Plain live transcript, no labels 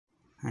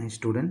Hi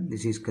student,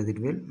 this is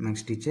Kathirvel,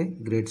 Max teacher,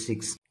 grade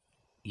 6.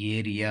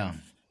 Area,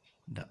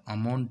 the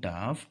amount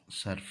of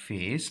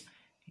surface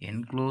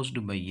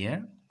enclosed by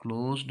a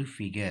closed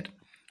figure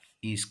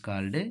is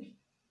called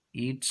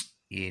its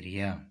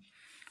area.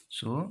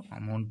 So,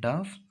 amount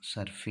of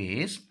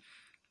surface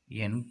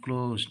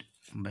enclosed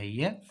by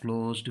a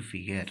closed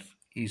figure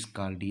is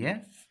called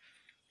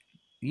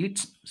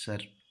its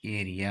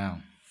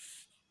area.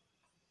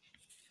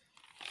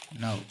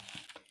 Now,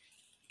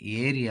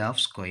 area of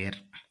square.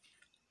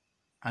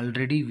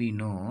 Already we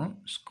know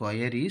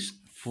square is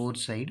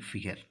four-side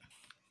figure,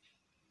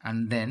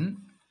 and then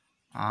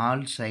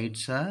all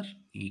sides are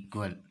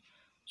equal.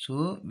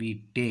 So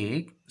we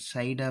take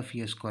side of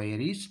a square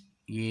is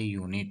a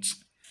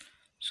units.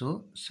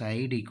 So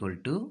side equal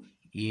to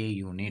a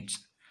units.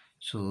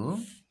 So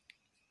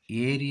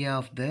area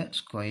of the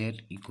square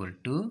equal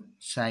to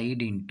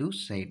side into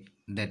side.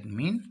 That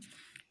means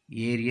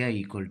area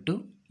equal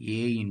to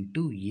a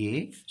into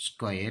a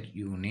square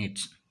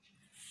units.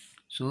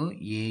 So a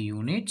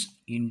units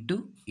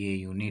into a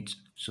units.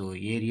 So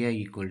area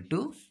equal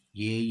to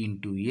a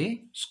into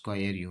a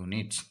square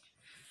units.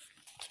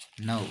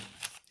 Now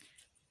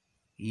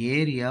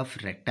area of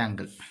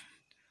rectangle.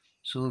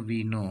 So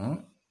we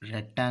know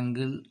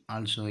rectangle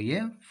also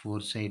a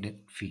four-sided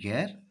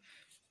figure.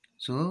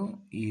 So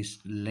is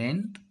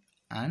length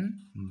and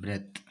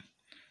breadth.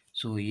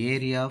 So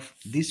area of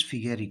this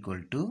figure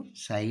equal to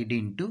side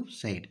into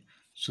side.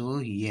 So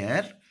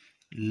here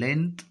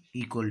length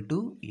equal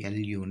to L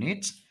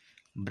units,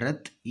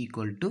 breadth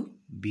equal to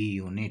B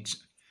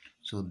units.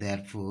 So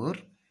therefore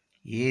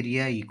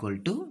area equal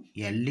to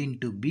L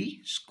into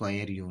B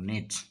square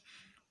units.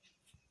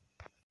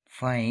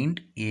 Find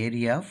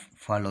area of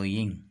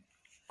following.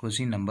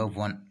 Question number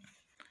 1.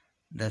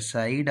 The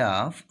side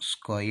of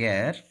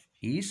square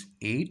is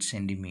 8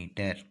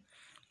 centimeter.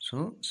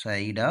 So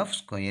side of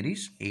square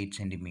is 8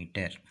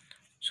 centimeter.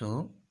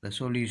 So the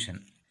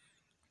solution.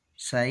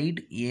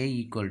 Side A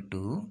equal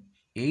to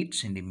 8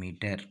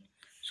 centimeter.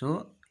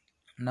 So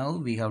now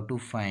we have to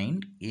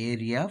find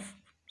area of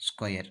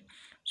square.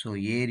 So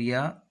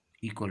area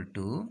equal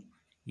to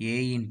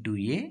A into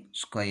A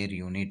square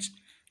units.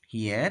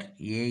 Here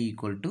A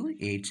equal to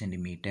 8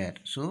 centimeter.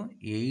 So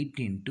 8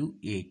 into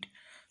 8.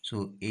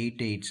 So 8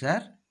 8s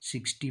are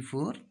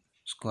 64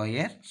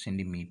 square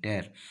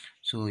centimeter.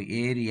 So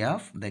area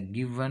of the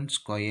given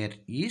square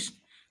is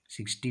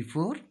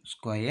 64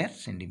 square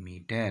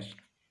centimeter.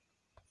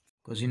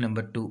 Question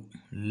number 2.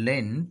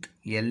 Length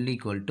L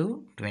equal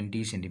to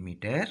 20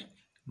 centimeter.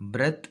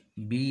 Breadth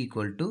B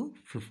equal to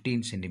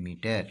 15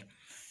 centimeter.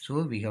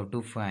 So we have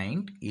to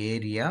find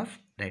area of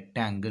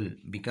rectangle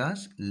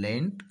because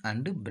length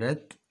and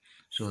breadth.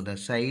 So the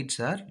sides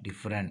are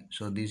different.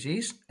 So this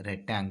is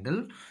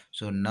rectangle.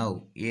 So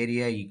now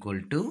area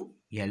equal to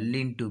L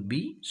into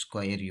B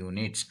square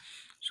units.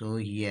 So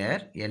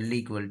here L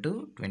equal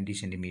to 20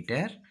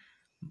 centimeter.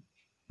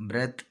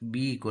 Breadth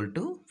B equal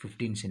to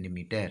 15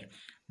 centimeter.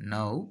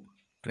 Now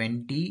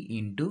 20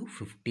 into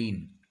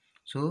 15.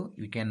 So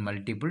we can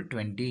multiple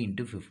 20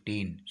 into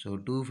 15. So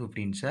 2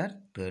 15s are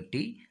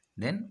 30.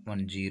 Then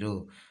 1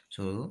 0.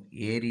 So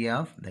area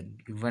of the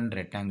given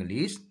rectangle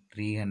is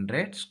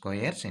 300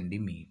 square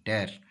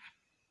centimeter.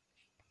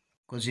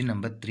 Question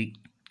number 3.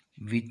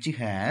 Which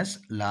has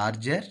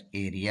larger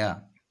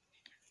area?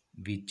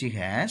 Which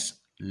has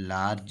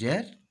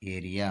larger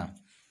area?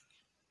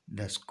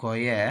 The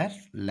square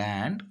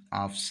land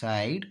of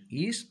side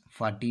is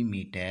 40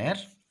 meter.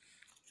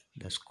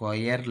 The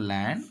square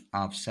land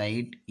of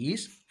side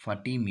is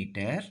 40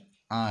 meter,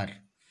 or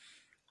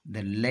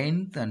the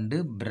length and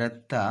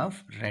breadth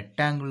of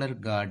rectangular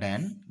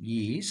garden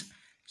is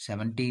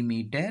 70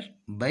 meter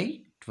by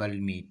 12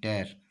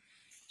 meter.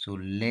 So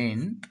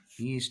length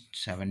is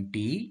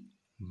 70,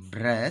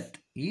 breadth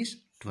is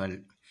 12.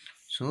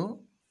 So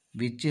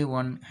which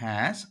one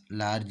has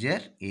larger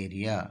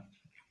area?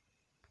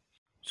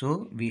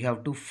 So we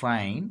have to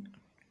find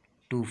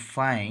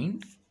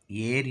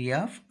area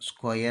of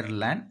square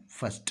land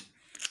first.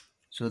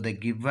 So the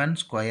given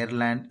square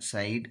land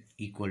side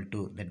equal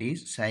to, that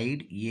is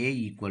side A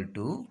equal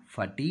to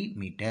 40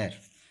 meter.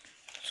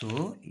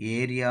 So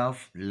area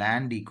of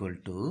land equal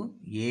to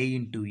A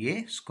into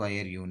A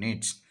square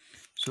units.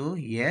 So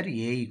here A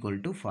equal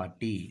to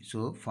 40.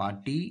 So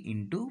 40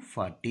 into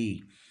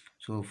 40.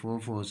 So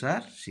 4 4s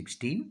are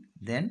 16.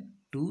 Then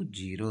 2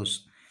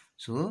 zeros.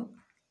 So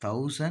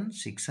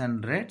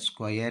 1600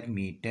 square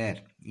meter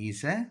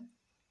is a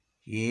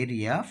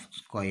area of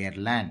square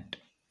land.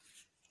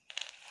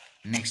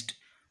 Next,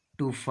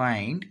 to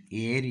find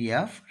area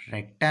of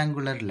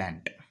rectangular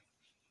land.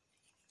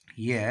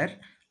 Here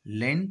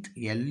length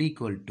L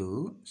equal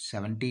to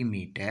 70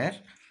 meter,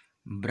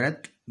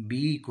 breadth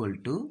B equal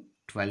to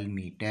 12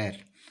 meter.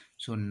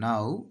 So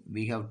now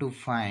we have to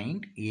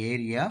find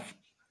area of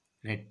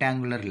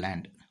rectangular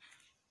land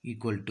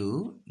equal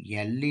to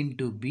L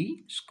into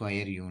B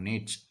square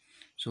units.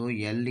 So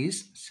L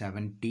is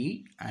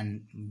 70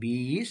 and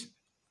B is,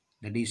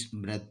 that is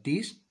breadth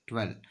is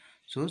 12.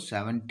 So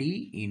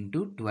 70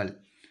 into 12.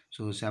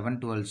 So 7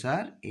 12s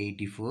are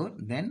 84,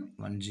 then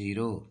 10.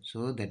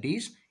 So that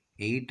is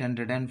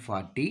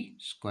 840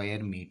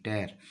 square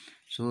meter.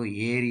 So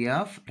area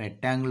of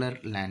rectangular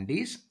land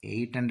is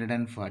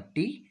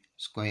 840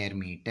 square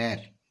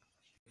meter.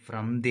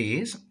 From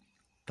this,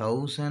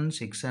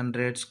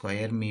 1600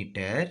 square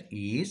meter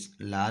is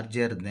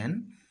larger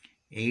than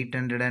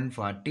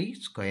 840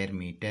 square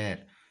meter.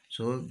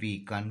 So we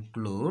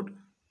conclude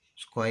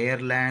square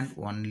land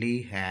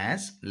only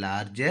has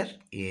larger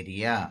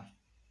area.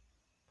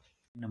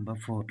 Number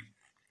 4.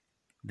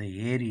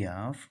 The area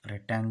of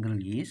rectangle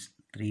is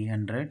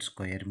 300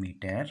 square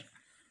meter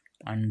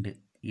and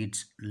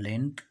its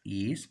length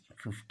is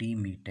 50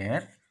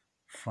 meter.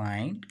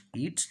 Find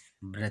its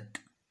breadth.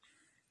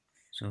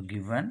 So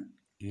given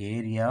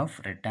area of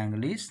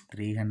rectangle is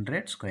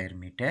 300 square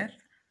meter,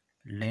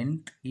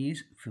 length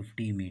is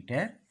 50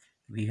 meter,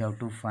 we have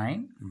to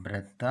find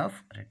breadth of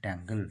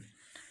rectangle.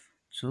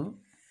 So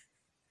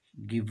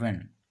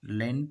given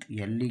length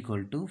L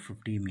equal to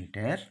 50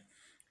 meter,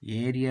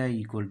 area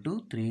equal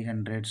to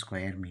 300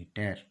 square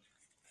meter.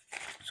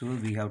 So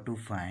we have to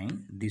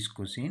find this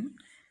question,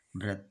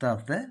 breadth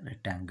of the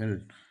rectangle.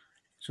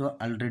 So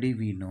already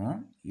we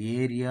know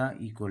area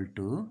equal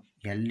to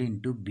L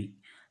into B.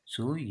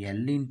 So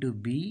L into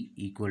B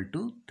equal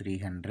to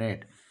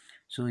 300.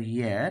 So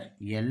here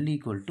L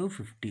equal to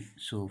 50.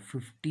 So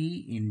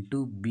 50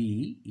 into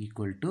B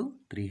equal to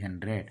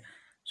 300.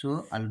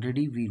 So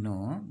already we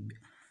know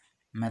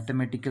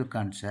mathematical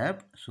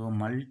concept. So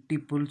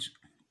multiples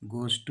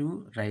goes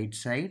to right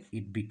side,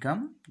 it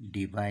become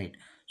divide.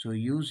 So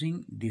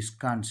using this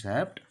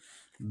concept,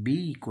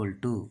 B equal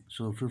to,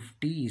 so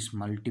 50 is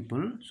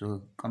multiple,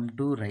 so come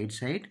to right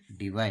side,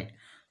 divide.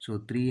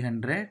 So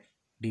 300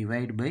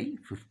 divide by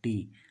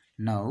 50.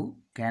 Now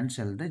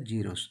cancel the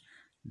zeros.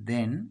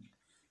 Then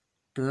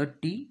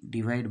 30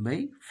 divide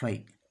by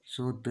 5.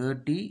 So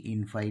 30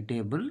 in 5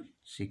 table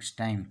 6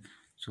 times.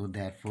 So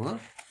therefore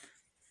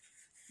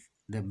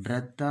the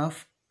breadth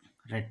of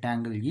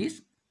rectangle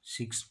is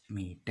 6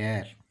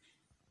 meter.